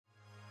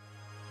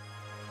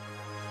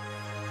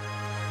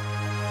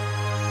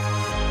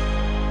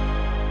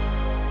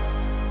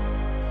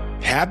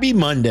Happy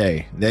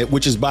Monday,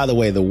 which is, by the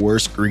way, the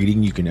worst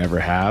greeting you can ever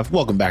have.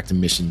 Welcome back to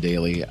Mission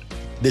Daily.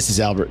 This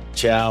is Albert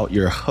Chow,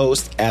 your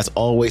host. As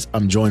always,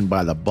 I'm joined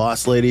by the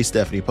boss lady,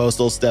 Stephanie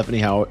Postal. Stephanie,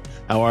 how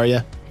are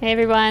you? Hey,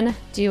 everyone.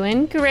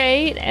 Doing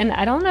great. And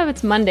I don't know if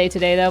it's Monday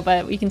today, though,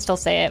 but we can still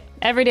say it.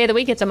 Every day of the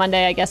week, it's a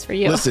Monday, I guess, for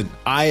you. Listen,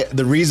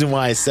 the reason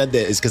why I said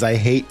that is because I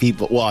hate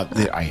people. Well,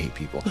 I hate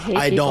people.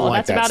 I don't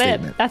like that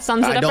statement. That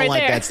sums it up right there. I don't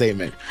like that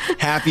statement.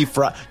 Happy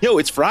Friday. Yo,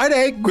 it's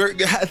Friday.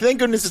 Thank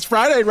goodness it's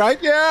Friday, right?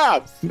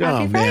 Yeah.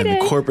 Happy Friday.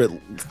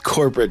 The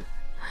corporate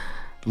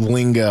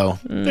lingo.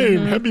 Hey,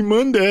 happy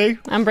Monday.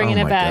 I'm bringing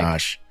it back. Oh, my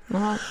gosh.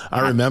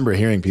 I remember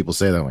hearing people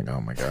say that. I'm like, oh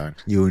my God,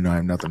 you and I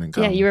have nothing in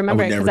common. Yeah, you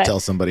remember. I would never tell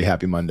somebody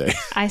Happy Monday.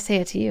 I say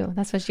it to you.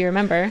 That's what you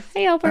remember.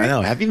 Hey, Albert. I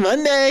know. Happy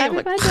Monday.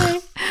 Happy Monday.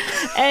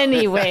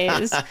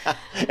 Anyways.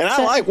 And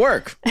I like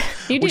work.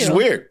 You do. Which is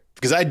weird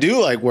because I do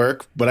like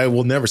work, but I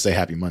will never say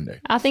Happy Monday.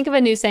 I'll think of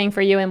a new saying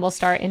for you and we'll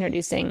start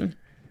introducing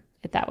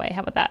it that way.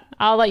 How about that?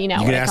 I'll let you know.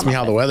 You can ask me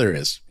how the weather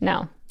is.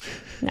 No.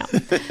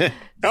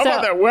 How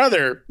about that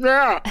weather?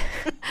 Yeah.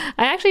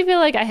 I actually feel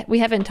like we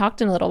haven't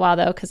talked in a little while,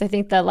 though, because I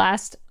think the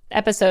last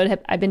episode,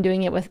 I've been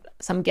doing it with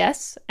some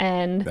guests.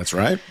 And that's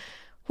right.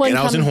 And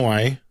I was in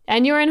Hawaii.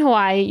 And you were in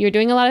Hawaii. You're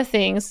doing a lot of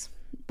things.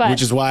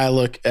 Which is why I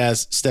look,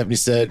 as Stephanie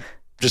said,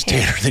 just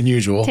tanner than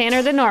usual.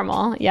 Tanner than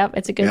normal. Yep.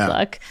 It's a good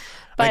look.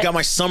 But I got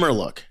my summer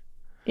look.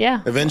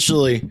 Yeah.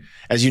 Eventually,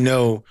 as you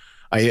know,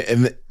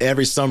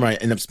 every summer I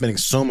end up spending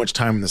so much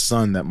time in the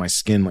sun that my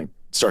skin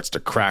starts to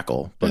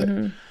crackle. But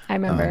I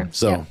remember.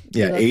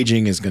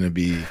 Aging is going to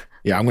be,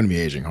 I'm going to be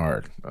aging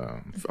hard.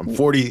 I'm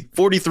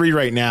 43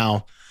 right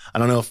now. I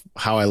don't know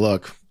how I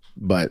look,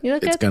 but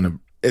it's going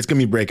to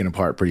be breaking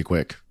apart pretty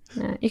quick.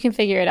 Yeah, you can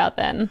figure it out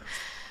then.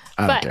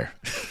 I don't care.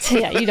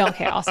 Yeah, you don't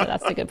care. Also,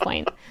 that's a good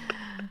point.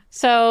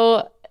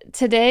 So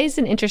today's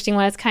an interesting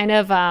one. It's kind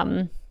of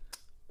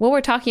what we're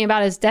talking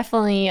about is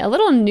definitely a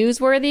little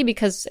newsworthy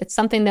because it's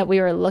something that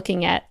we were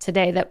looking at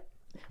today that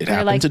it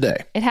happened today.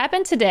 It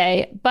happened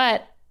today,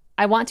 but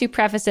I want to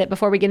preface it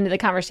before we get into the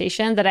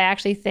conversation that I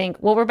actually think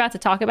what we're about to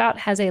talk about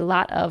has a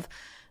lot of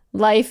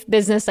life,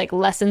 business,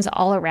 lessons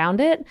all around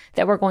it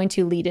that we're going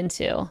to lead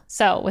into.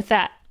 So with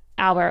that,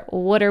 Albert,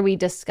 what are we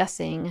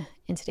discussing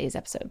in today's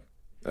episode?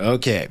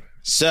 Okay.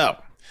 So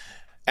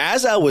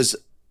as I was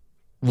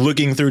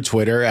looking through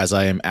Twitter, as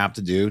I am apt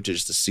to do,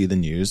 just to see the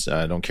news,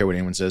 I don't care what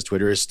anyone says,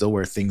 Twitter is still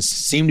where things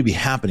seem to be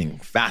happening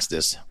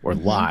fastest or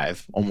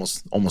live,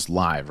 almost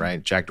live,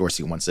 right? Jack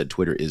Dorsey once said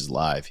Twitter is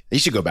live. He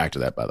should go back to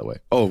that, by the way.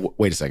 Oh,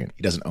 wait a second.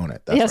 He doesn't own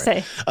it. That's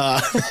right.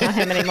 It's not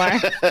him anymore.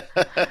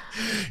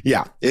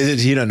 Yeah,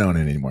 he doesn't own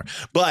it anymore.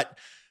 But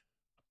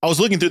I was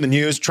looking through the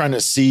news, trying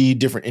to see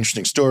different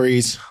interesting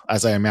stories,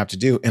 as I am apt to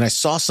do, and I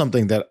saw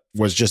something that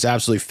was just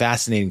absolutely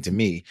fascinating to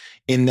me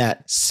in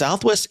that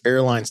Southwest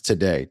Airlines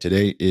today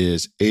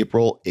is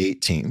April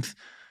 18th,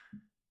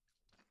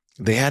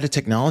 they had a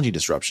technology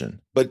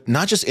disruption, but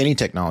not just any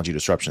technology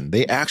disruption.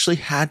 They actually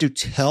had to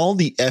tell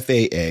the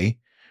FAA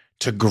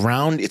to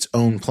ground its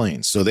own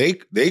planes. So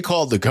they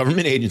called the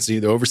government agency,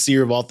 the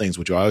overseer of all things,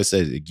 which I always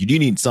say, you do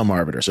need some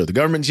arbiter. So the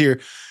government's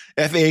here.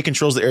 FAA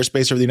controls the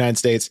airspace of the United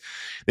States.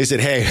 They said,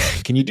 hey,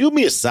 can you do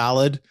me a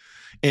solid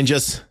and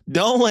just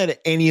don't let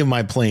any of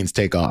my planes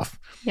take off?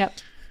 Yep.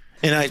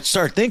 And I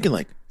started thinking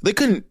they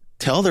couldn't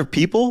tell their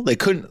people. They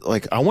couldn't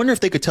I wonder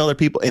if they could tell their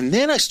people. And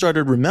then I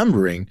started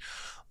remembering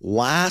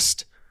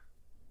last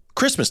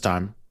Christmas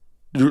in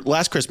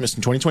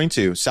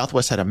 2022,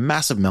 Southwest had a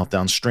massive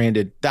meltdown,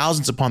 stranded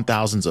thousands upon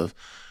thousands of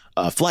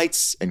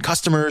flights and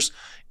customers.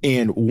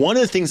 And one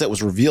of the things that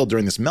was revealed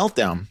during this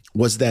meltdown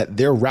was that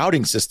their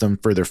routing system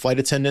for their flight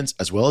attendants,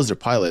 as well as their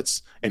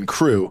pilots and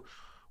crew,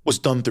 was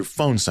done through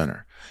phone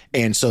center.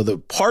 And so the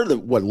part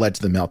of what led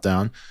to the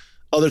meltdown,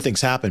 other things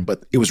happened,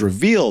 but it was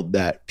revealed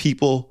that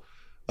people,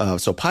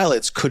 so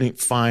pilots couldn't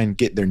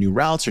get their new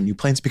routes or new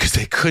planes because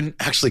they couldn't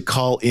actually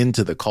call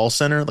into the call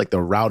center.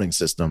 The routing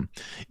system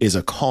is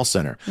a call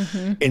center.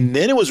 Mm-hmm. And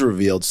then it was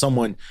revealed,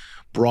 someone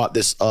brought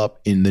this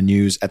up in the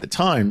news at the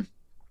time,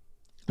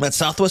 that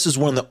Southwest is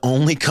one of the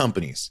only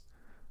companies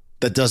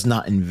that does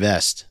not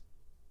invest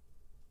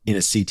in a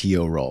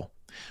CTO role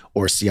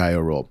or CIO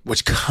role,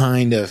 which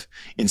kind of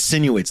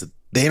insinuates that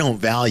they don't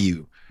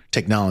value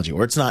technology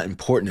or it's not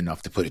important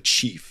enough to put a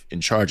chief in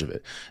charge of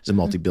it. It's a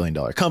multi-billion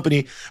dollar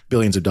company,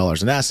 billions of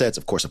dollars in assets.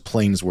 Of course, a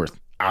plane's worth,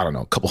 I don't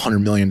know, a couple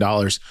 $100 million.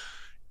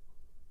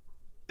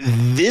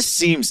 This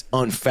seems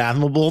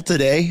unfathomable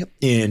today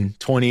in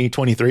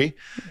 2023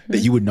 that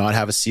you would not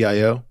have a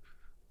CIO,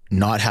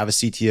 not have a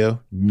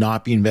CTO,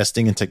 not be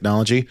investing in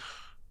technology.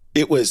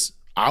 It was,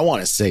 I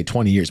want to say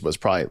 20 years, but it's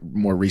probably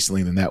more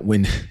recently than that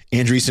when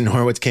Andreessen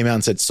Horowitz came out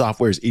and said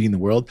software is eating the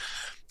world.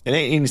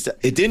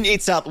 It didn't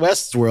eat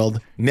Southwest's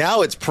world.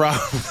 Now it's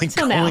probably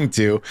going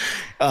to.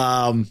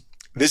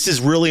 This is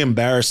really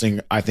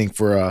embarrassing, I think,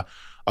 for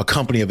a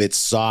company of its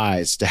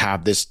size to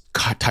have this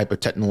type of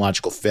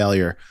technological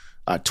failure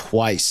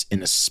twice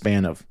in a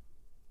span of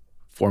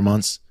 4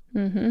 months.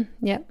 Mm-hmm.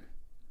 Yep.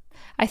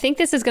 I think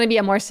this is going to be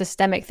a more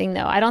systemic thing,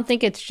 though. I don't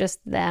think it's just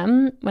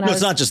them.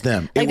 It's not just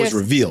them. It was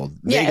revealed.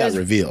 They got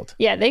revealed.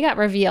 Yeah, they got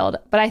revealed.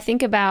 But I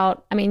think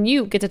about,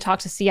 you get to talk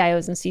to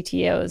CIOs and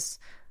CTOs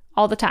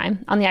all the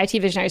time on the IT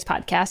Visionaries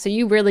podcast. So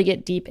you really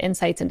get deep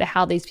insights into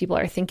how these people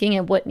are thinking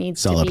and what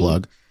needs to be. Solid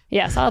plug.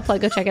 Yeah, solid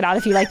plug. Go check it out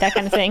if you like that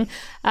kind of thing.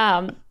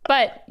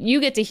 But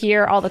you get to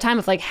hear all the time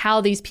of like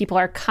how these people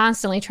are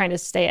constantly trying to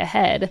stay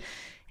ahead.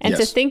 And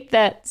to think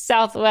that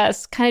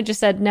Southwest kind of just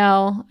said,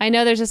 no, I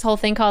know there's this whole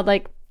thing called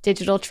like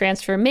digital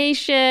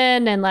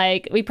transformation and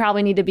like we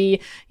probably need to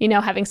be,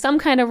 having some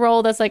kind of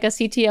role that's like a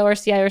CTO or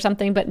CIO or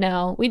something. But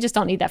no, we just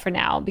don't need that for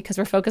now because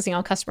we're focusing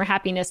on customer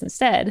happiness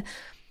instead.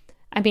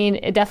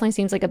 It definitely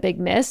seems like a big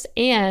miss.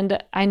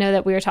 And I know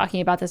that we were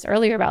talking about this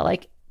earlier about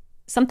like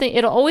something,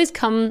 it'll always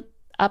come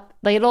up,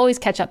 like it'll always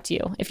catch up to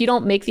you if you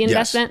don't make the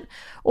investment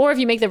or if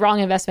you make the wrong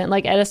investment.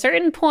 Like at a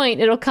certain point,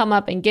 it'll come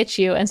up and get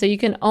you. And so you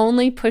can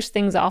only push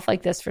things off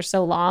like this for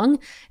so long.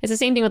 It's the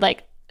same thing with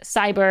like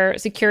cyber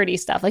security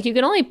stuff. Like you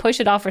can only push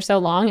it off for so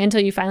long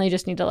until you finally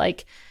just need to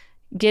like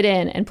get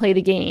in and play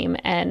the game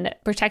and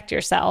protect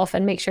yourself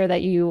and make sure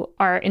that you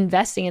are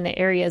investing in the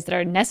areas that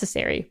are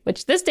necessary,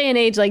 which this day and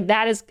age, like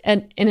that is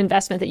an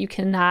investment that you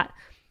cannot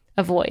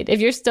avoid. If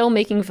you're still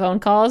making phone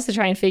calls to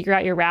try and figure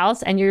out your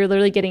routes and you're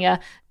literally getting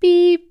a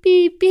beep,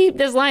 beep, beep,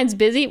 this line's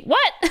busy.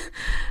 What?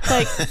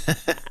 Like,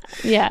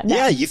 yeah. No.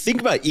 Yeah, you think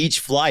about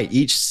each flight,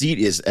 each seat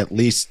is at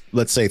least,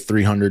 let's say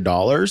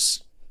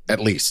 $300 at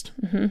least.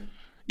 Mm-hmm.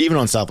 Even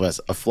on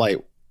Southwest, a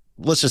flight,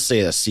 let's just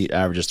say a seat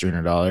averages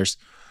 $300.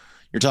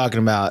 You're talking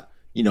about,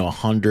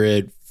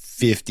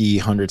 150,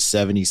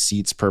 170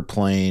 seats per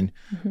plane.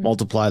 Mm-hmm.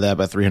 Multiply that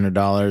by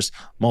 $300.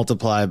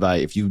 Multiply by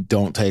if you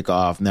don't take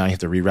off, now you have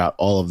to reroute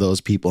all of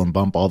those people and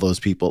bump all those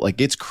people.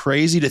 Like it's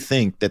crazy to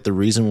think that the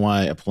reason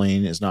why a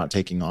plane is not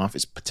taking off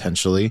is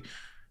potentially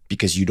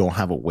because you don't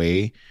have a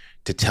way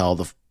to tell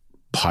the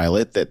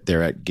pilot that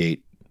they're at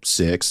gate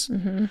 6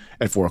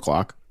 at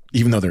 4:00,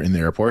 even though they're in the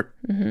airport.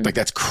 Mm-hmm. Like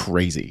that's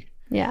crazy.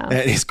 Yeah.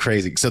 That is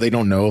crazy. So they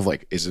don't know of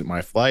like, is it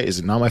my flight? Is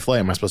it not my flight?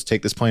 Am I supposed to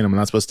take this plane? Am I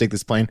not supposed to take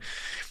this plane?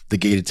 The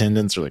gate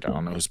attendants are like, I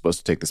don't know who's supposed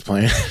to take this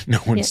plane. No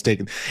one's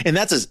taking. And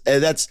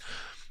that's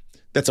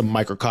a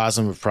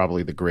microcosm of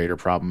probably the greater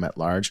problem at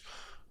large.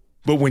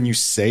 But when you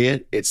say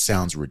it, it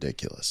sounds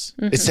ridiculous.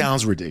 Mm-hmm. It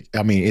sounds ridiculous.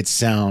 It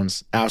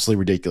sounds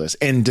absolutely ridiculous.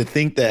 And to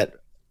think that,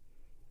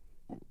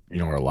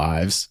 our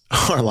lives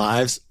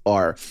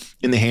are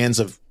in the hands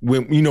of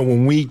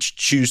when we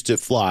choose to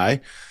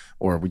fly,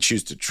 or we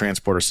choose to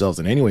transport ourselves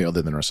in any way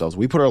other than ourselves,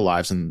 we put our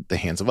lives in the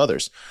hands of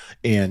others.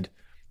 And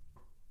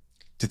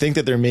to think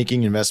that they're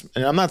making investments,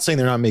 and I'm not saying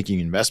they're not making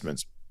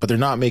investments, but they're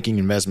not making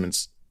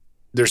investments.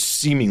 They're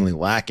seemingly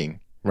lacking,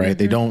 right? Mm-hmm.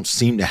 They don't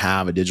seem to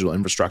have a digital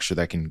infrastructure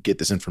that can get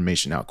this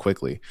information out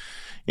quickly.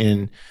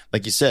 And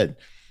like you said,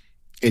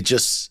 it's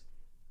just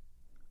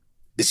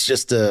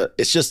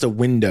a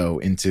window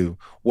into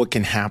what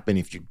can happen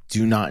if you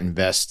do not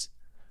invest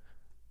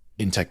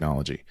in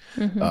technology,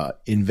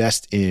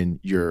 invest in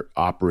your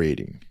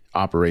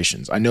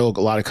operations. I know a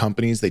lot of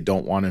companies, they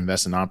don't want to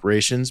invest in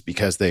operations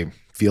because they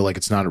feel like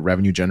it's not a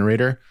revenue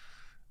generator.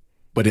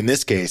 But in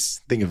this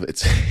case, think of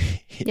it,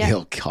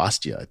 it'll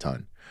cost you a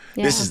ton.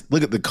 Yeah.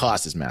 Look at the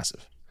cost is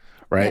massive,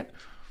 right?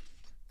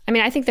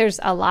 Yep. I think there's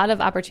a lot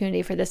of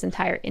opportunity for this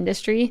entire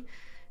industry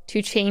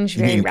to change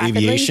very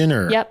rapidly. Aviation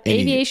or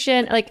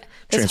aviation, like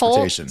this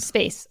whole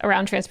space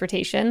around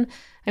transportation.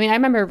 I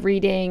remember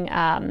reading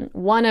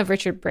one of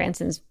Richard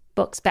Branson's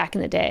books back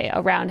in the day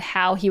around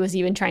how he was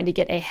even trying to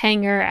get a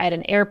hangar at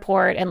an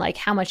airport and like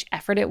how much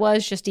effort it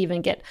was just to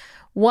even get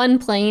one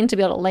plane to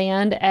be able to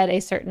land at a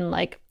certain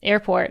like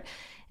airport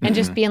and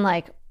just being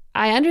like,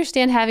 I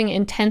understand having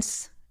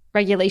intense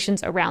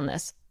regulations around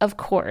this, of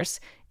course.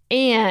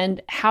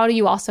 And how do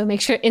you also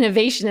make sure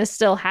innovation is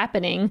still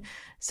happening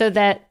so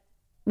that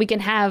we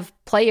can have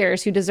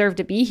players who deserve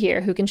to be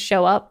here, who can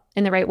show up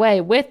in the right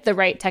way with the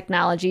right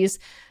technologies.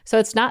 So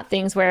it's not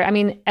things where,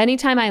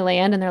 anytime I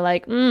land and they're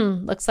like,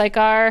 looks like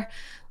our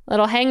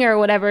little hangar or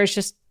whatever is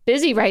just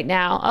busy right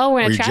now. Oh,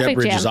 we're in a traffic jam.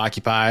 Your jet bridge is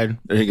occupied.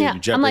 Your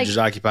jet bridge is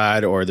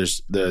occupied, or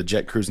there's the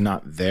jet crew's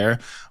not there.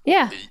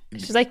 Yeah.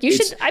 She's like,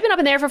 I've been up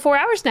in there for 4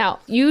 hours now.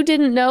 You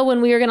didn't know when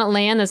we were going to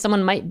land that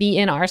someone might be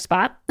in our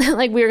spot.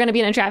 Like we were going to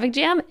be in a traffic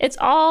jam. It's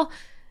all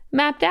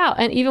mapped out.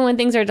 And even when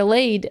things are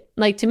delayed,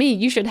 like to me,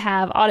 you should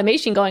have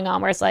automation going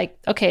on where it's like,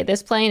 okay,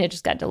 this plane, it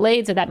just got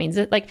delayed. So that means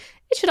it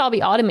should all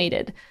be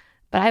automated.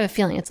 But I have a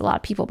feeling it's a lot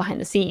of people behind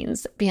the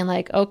scenes being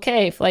like,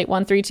 okay, flight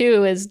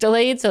 132 is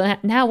delayed. So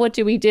now what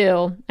do we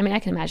do? I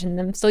can imagine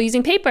them still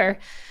using paper.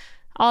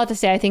 All to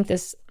say, I think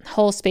this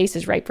whole space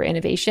is ripe for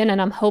innovation. And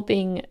I'm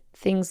hoping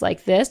things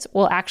like this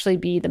will actually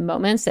be the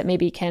moments that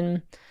maybe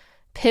can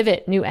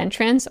pivot new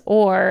entrants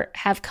or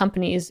have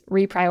companies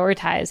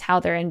reprioritize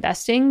how they're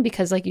investing.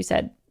 Because like you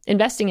said,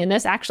 investing in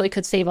this actually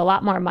could save a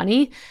lot more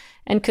money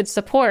and could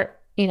support,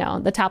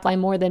 the top line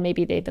more than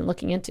maybe they've been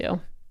looking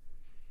into.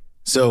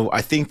 So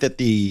I think that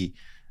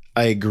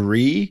I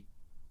agree,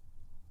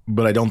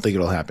 but I don't think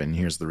it'll happen.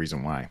 Here's the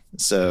reason why.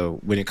 So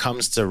when it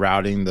comes to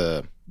routing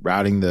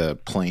the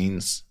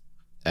planes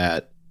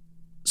at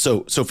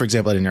So for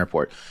example, at an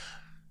airport,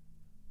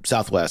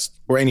 Southwest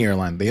or any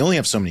airline, they only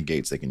have so many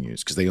gates they can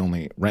use because they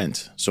only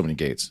rent so many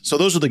gates. So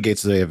those are the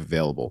gates that they have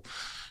available.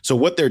 So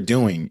what they're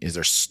doing is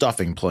they're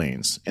stuffing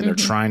planes and they're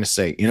trying to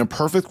say, in a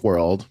perfect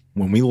world,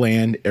 when we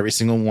land every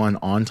single one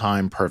on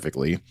time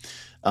perfectly,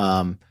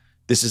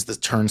 this is the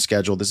turn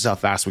schedule. This is how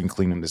fast we can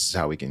clean them. This is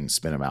how we can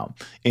spin them out.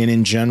 And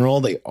in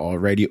general, they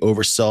already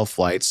oversell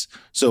flights.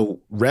 So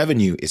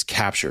revenue is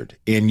captured.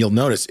 And you'll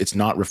notice it's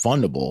not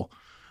refundable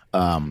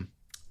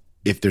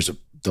if there's a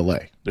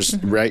delay. There's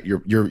right.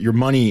 Your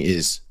money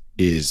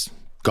is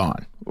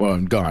gone. Well,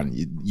 gone.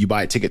 You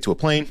buy a ticket to a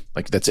plane,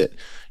 like that's it.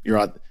 You're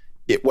on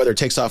it, whether it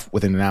takes off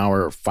within an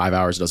hour or 5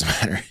 hours, it doesn't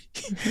matter.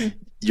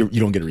 You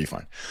don't get a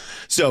refund.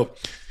 So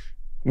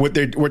what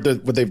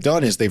they've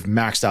done is they've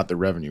maxed out the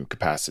revenue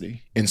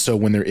capacity. And so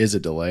when there is a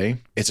delay,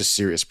 it's a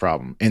serious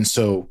problem. And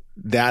so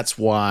that's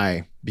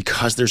why,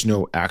 because there's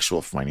no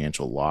actual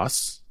financial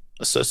loss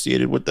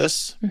associated with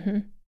this,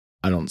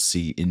 I don't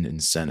see an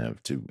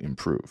incentive to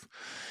improve.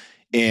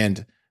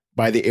 And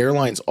by the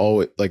airlines,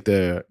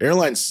 the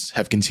airlines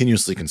have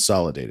continuously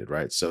consolidated,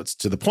 right? So it's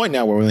to the point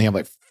now where we only have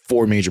like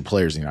 4 major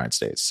players in the United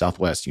States: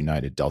 Southwest,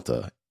 United,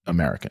 Delta,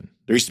 American.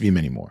 There used to be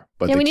many more,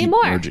 but we need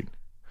more. Merging.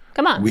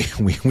 Come on.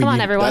 Come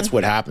on, everyone. That's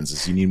what happens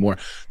is you need more.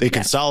 They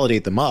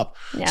consolidate them up.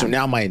 Yeah. So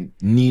now my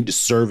need to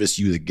service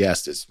you, the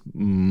guest, is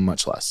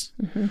much less.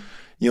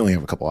 You only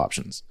have a couple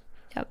options,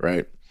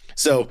 right?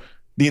 So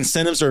the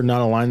incentives are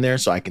not aligned there.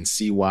 So I can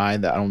see why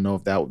that. I don't know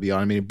if that would be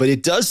automated, but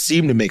it does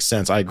seem to make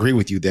sense. I agree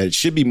with you that it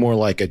should be more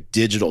like a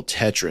digital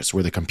Tetris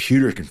where the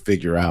computer can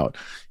figure out,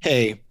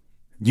 hey,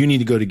 you need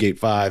to go to gate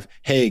 5.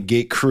 Hey,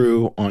 gate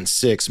crew on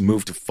 6,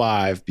 move to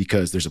 5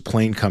 because there's a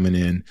plane coming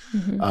in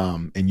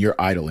and you're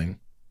idling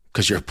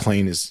because your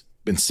plane has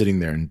been sitting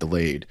there and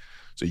delayed.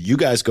 So you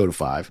guys go to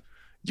 5.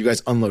 You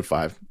guys unload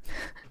 5.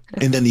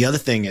 And then the other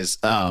thing is...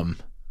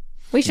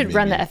 we should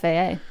run the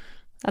FAA.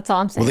 That's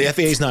all I'm saying. Well, the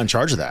FAA is not in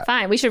charge of that.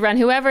 Fine. We should run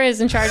whoever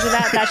is in charge of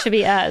that. That should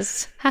be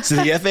us. So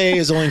the FAA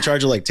is only in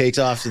charge of like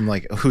takeoffs and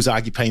like who's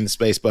occupying the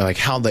space, but like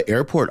how the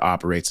airport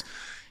operates...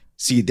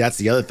 See, that's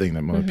the other thing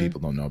that most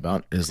people don't know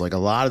about is like a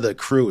lot of the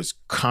crew is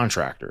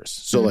contractors.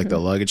 So like the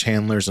luggage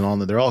handlers and all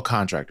that, they're all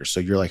contractors. So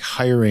you're like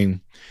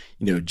hiring,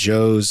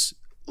 Joe's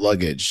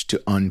luggage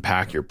to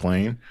unpack your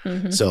plane.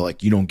 So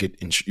like you don't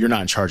you're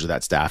not in charge of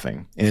that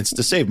staffing, and it's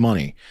to save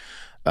money.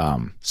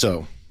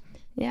 So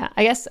yeah,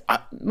 I guess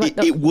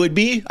it would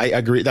be. I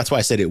agree. That's why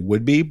I said it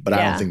would be, but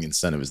I don't think the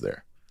incentive is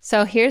there.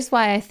 So here's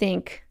why I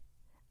think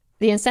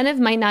the incentive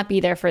might not be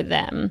there for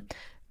them,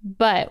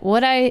 but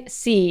what I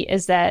see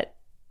is that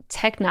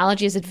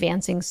technology is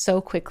advancing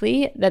so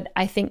quickly that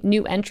I think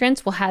new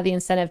entrants will have the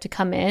incentive to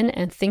come in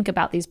and think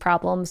about these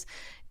problems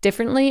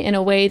differently in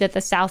a way that the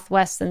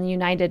Southwest and the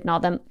United and all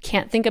them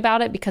can't think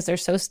about it because they're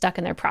so stuck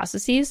in their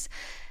processes.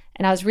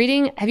 And I was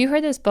reading, have you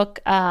heard this book?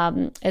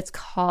 It's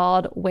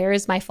called Where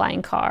is My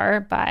Flying Car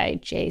by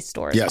Jay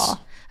Storsvall. Yes.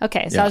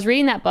 Okay, so I was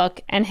reading that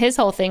book and his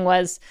whole thing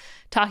was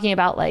talking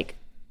about like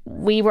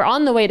we were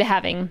on the way to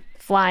having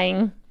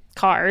flying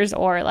cars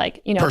or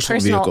like,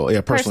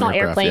 personal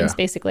airplanes,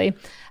 basically.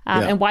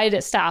 And why did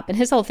it stop? And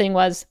his whole thing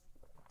was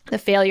the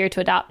failure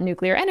to adopt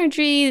nuclear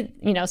energy,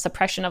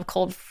 suppression of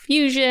cold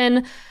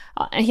fusion.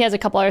 And he has a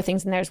couple other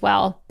things in there as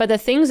well. But the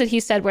things that he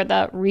said were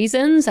the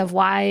reasons of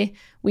why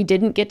we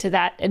didn't get to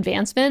that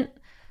advancement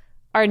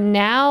are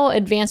now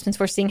advancements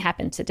we're seeing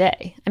happen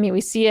today. I mean,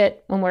 we see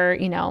it when we're,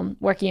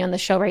 working on the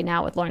show right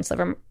now with Lawrence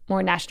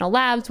Livermore National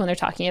Labs, when they're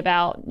talking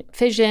about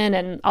fission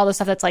and all the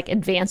stuff that's like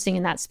advancing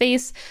in that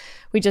space.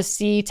 We just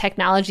see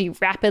technology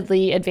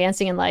rapidly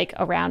advancing in like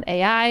around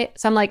AI.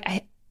 So I'm like,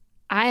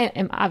 I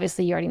am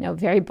obviously, you already know,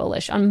 very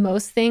bullish on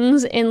most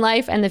things in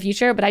life and the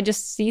future, but I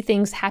just see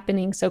things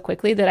happening so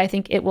quickly that I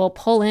think it will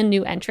pull in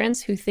new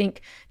entrants who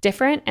think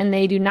different and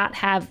they do not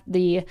have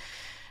the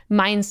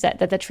mindset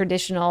that the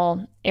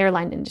traditional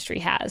airline industry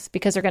has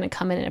because they're going to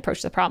come in and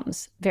approach the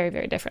problems very,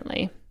 very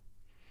differently.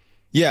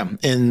 Yeah.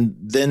 And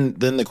then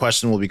the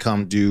question will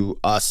become, do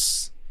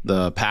us,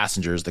 the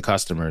passengers, the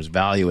customers,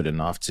 value it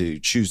enough to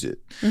choose it?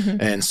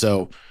 And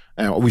so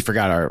we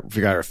forgot our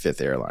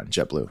 5th airline,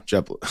 JetBlue.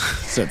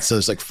 So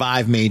there's like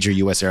 5 major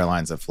U.S.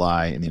 airlines that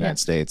fly in the United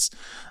States.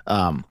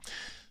 So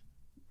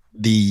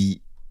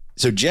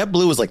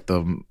JetBlue is like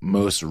the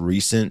most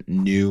recent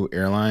new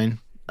airline.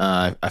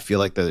 I feel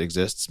like that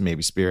exists.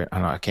 Maybe Spirit.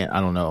 I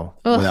don't know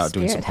without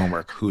doing some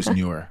homework. Who's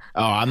newer?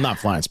 Oh, I'm not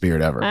flying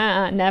Spirit ever.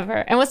 Never.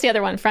 And what's the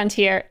other one?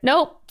 Frontier.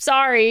 Nope.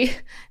 Sorry.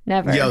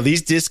 Never. Yo,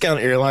 these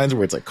discount airlines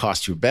where it's like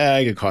cost you a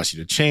bag, it costs you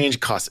to change,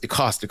 it costs.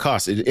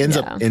 It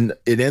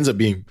ends up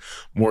being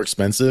more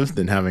expensive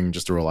than having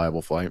just a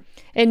reliable flight.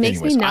 It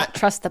makes me not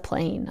trust the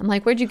plane. I'm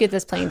like, where'd you get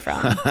this plane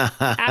from?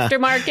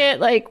 Aftermarket?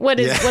 Like, what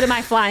am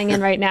I flying in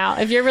right now?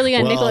 If you're really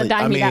gonna nickel and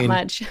dime me that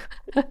much.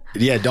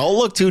 Yeah, don't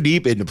look too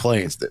deep into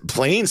planes.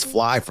 Planes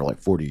fly for like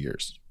 40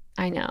 years.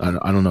 I know.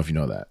 I don't know if you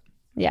know that.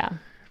 Yeah.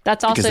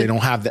 That's also because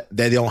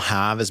they don't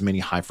have as many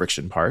high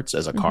friction parts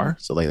as a car,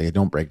 so they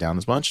don't break down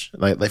as much.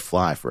 They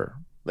fly for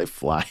They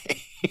fly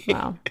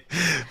Wow.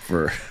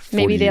 for 40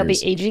 Maybe they'll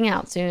years. be aging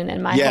out soon,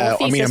 and my Yeah,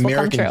 whole I mean, thesis will come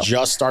American true.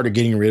 just started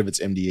getting rid of its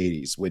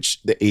MD-80s,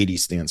 which the 80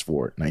 stands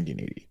for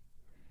 1980.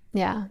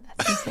 Yeah,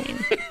 that's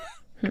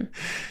insane.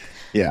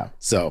 Yeah.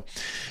 So,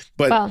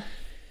 but Well,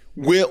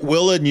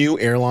 will a new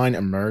airline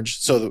emerge?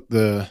 So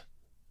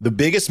the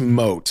biggest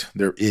moat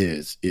there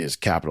is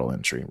capital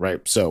entry,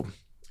 right? So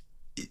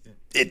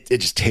it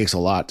just takes a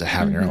lot to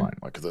have an airline.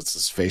 Like, let's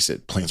just face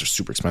it, planes are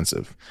super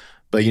expensive.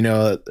 But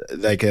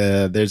like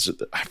there's,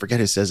 I forget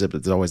who says it,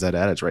 but there's always that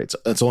adage, right?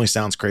 It only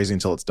sounds crazy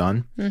until it's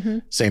done.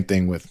 Same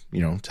thing with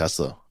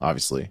Tesla.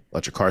 Obviously,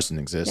 electric cars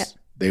didn't exist. Yep.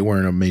 They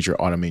weren't a major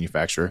auto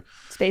manufacturer.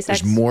 SpaceX.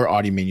 There's more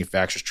auto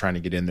manufacturers trying to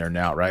get in there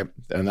now, right?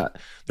 They're not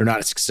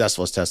as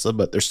successful as Tesla,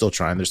 but they're still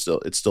trying.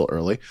 It's still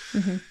early.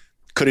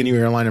 Could a new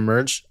airline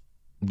emerge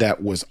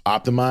that was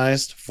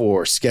optimized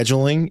for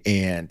scheduling,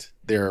 and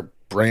their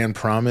brand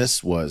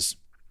promise was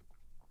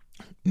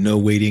no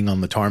waiting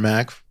on the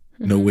tarmac,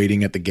 no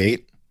waiting at the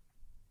gate?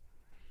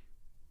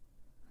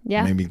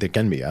 Yeah. Maybe there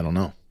can be. I don't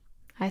know.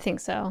 I think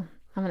so.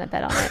 I'm going to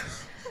bet on it.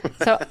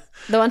 So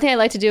the one thing I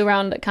like to do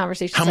around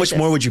conversations. How much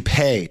more would you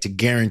pay to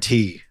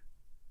guarantee?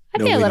 I'd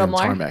no pay a waiting little on the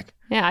more. tarmac?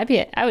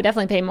 Yeah, I would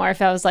definitely pay more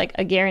if I was like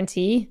a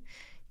guarantee.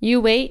 You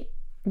wait,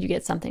 you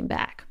get something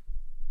back.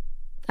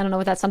 I don't know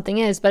what that something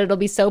is, but it'll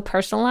be so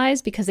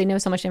personalized because they know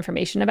so much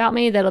information about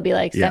me that it'll be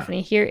like,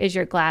 Stephanie, here is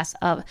your glass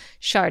of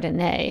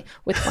Chardonnay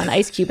with one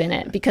ice cube in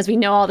it because we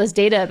know all this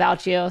data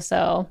about you.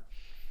 So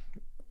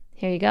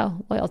here you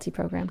go, loyalty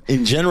program.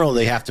 In general,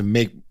 they have to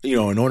make,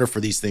 in order for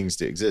these things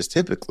to exist,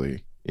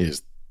 typically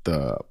is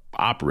the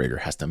operator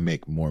has to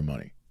make more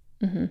money.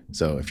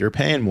 So if you're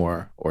paying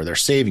more or they're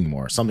saving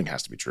more, something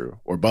has to be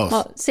true, or both.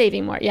 Well,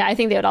 saving more. Yeah, I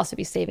think they would also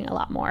be saving a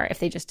lot more if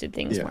they just did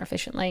things more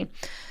efficiently.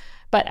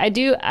 But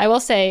I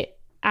will say,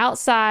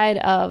 outside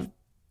of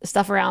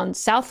stuff around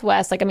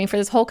Southwest, like, I mean, for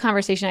this whole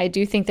conversation, I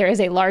do think there is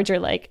a larger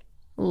like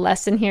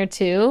lesson here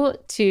too,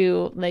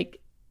 to like,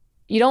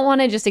 you don't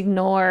want to just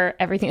ignore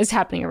everything that's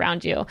happening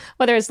around you,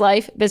 whether it's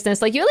life,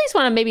 business, like you at least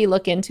want to maybe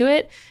look into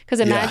it.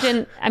 Because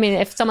imagine, I mean,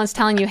 if someone's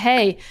telling you,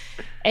 hey,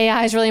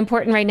 AI is really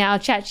important right now,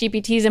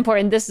 ChatGPT is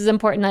important, this is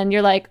important, and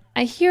you're like,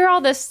 I hear all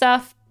this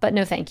stuff, but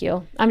no thank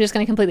you. I'm just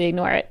going to completely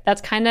ignore it.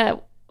 That's kind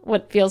of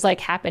what feels like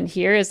happened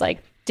here, is like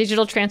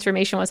digital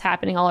transformation was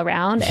happening all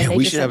around. And they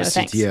we just should have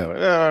said, a no,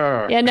 CTO.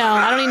 thanks. Yeah, no,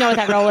 I don't even know what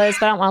that role is,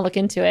 but I don't want to look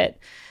into it.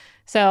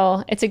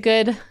 So it's a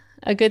good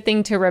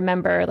thing to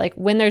remember. Like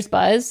when there's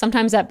buzz,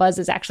 sometimes that buzz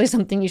is actually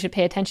something you should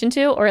pay attention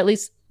to, or at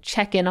least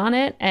check in on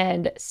it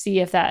and see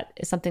if that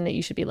is something that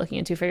you should be looking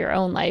into for your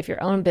own life,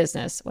 your own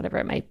business, whatever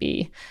it might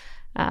be.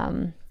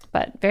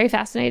 But very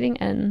fascinating,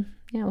 and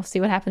we'll see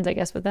what happens, I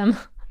guess, with them.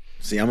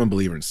 See, I'm a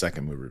believer in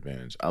second mover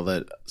advantage. I'll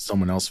let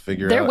someone else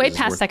figure They're out. way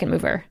past second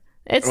mover.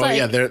 It's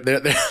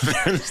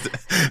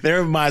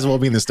they're might as well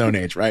be in the Stone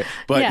Age, right?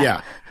 But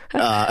yeah.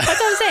 That's what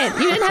I'm saying.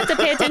 You didn't have to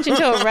pay attention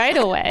to it right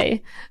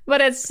away.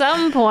 But at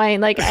some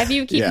point, like if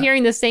you keep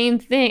hearing the same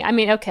thing, I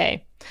mean,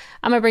 okay,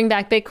 I'm going to bring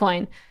back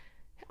Bitcoin.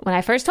 When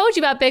I first told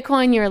you about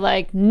Bitcoin, you were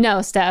like,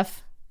 no,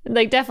 Steph.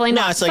 Like, definitely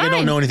not. No, it's like, I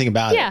don't know anything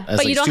about it. Yeah,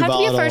 but you don't have to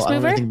be a first mover. I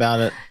don't know anything about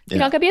it. You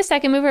don't got to be a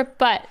second mover,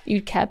 but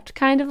you kept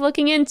kind of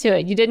looking into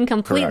it. You didn't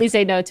completely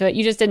say no to it.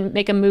 You just didn't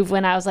make a move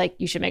when I was like,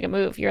 you should make a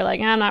move. You're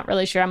like, I'm not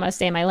really sure. I'm going to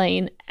stay in my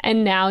lane.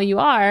 And now you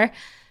are.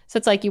 So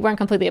it's like you weren't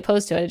completely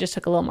opposed to it. It just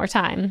took a little more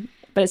time.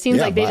 But it seems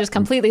like they just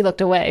completely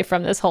looked away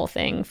from this whole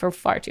thing for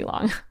far too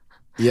long.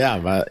 Yeah,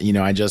 but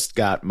I just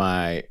got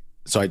my.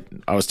 So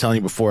I was telling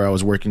you before, I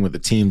was working with a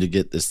team to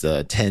get this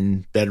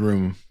 10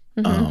 bedroom,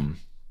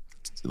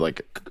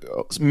 like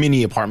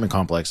mini apartment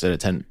complex at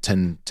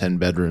 10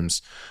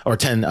 bedrooms or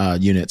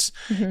 10 units,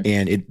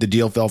 and the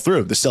deal fell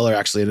through. The seller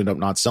actually ended up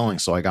not selling,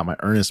 so I got my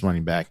earnest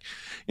money back.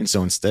 And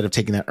so instead of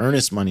taking that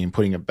earnest money and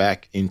putting it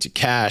back into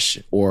cash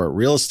or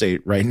real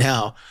estate right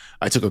now,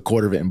 I took a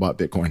quarter of it and bought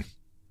Bitcoin.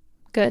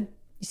 Good.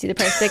 You see the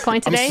price of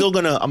Bitcoin today? I'm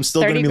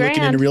still gonna be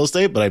looking into real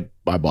estate, but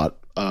I bought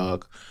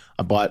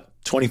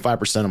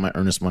 25% of my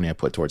earnest money I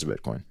put towards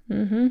Bitcoin.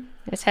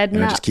 It's heading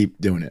and up. I just keep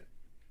doing it.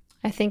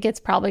 I think it's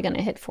probably going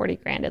to hit 40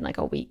 grand in like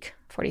a week,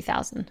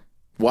 40,000.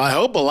 Well, I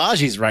hope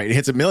Balaji's right. It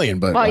hits $1 million,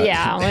 but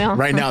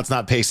right now it's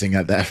not pacing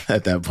at that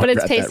point. But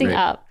it's pacing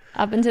up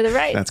and to the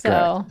right. That's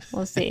so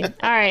we'll see. All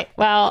right.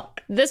 Well,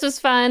 this was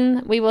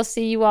fun. We will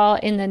see you all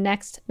in the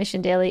next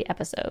Mission Daily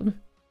episode.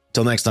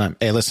 Till next time.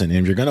 Hey, listen,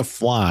 if you're going to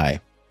fly,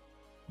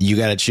 you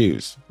got to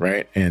choose,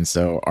 right? And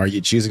so are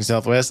you choosing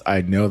Southwest?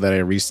 I know that I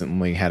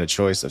recently had a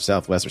choice of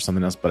Southwest or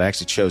something else, but I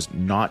actually chose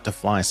not to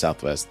fly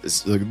Southwest.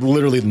 This is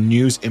literally the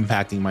news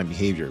impacting my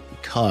behavior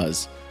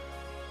because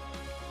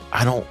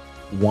I don't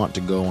want to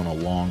go on a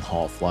long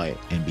haul flight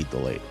and be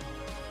delayed.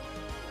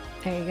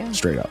 There you go.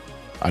 Straight up.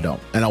 I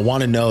don't. And I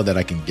want to know that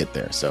I can get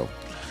there. So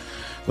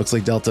looks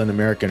like Delta and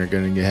American are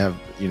going to have,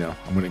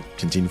 I'm going to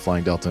continue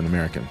flying Delta and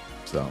American.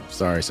 So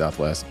sorry,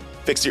 Southwest.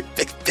 Fix your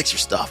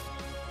stuff.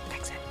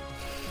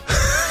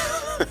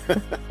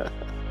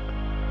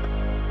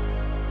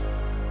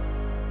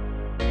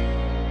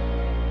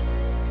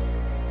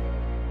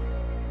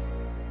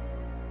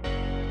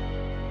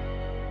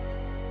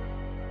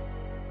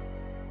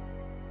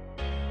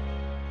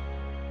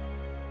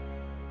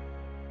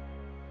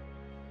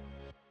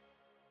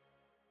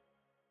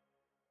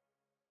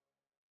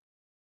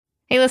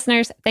 Hey,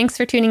 listeners, thanks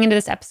for tuning into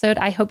this episode.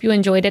 I hope you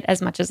enjoyed it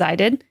as much as I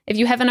did. If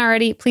you haven't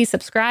already, please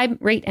subscribe,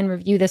 rate, and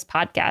review this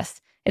podcast.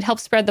 It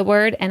helps spread the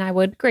word, and I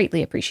would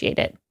greatly appreciate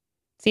it.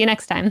 See you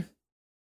next time.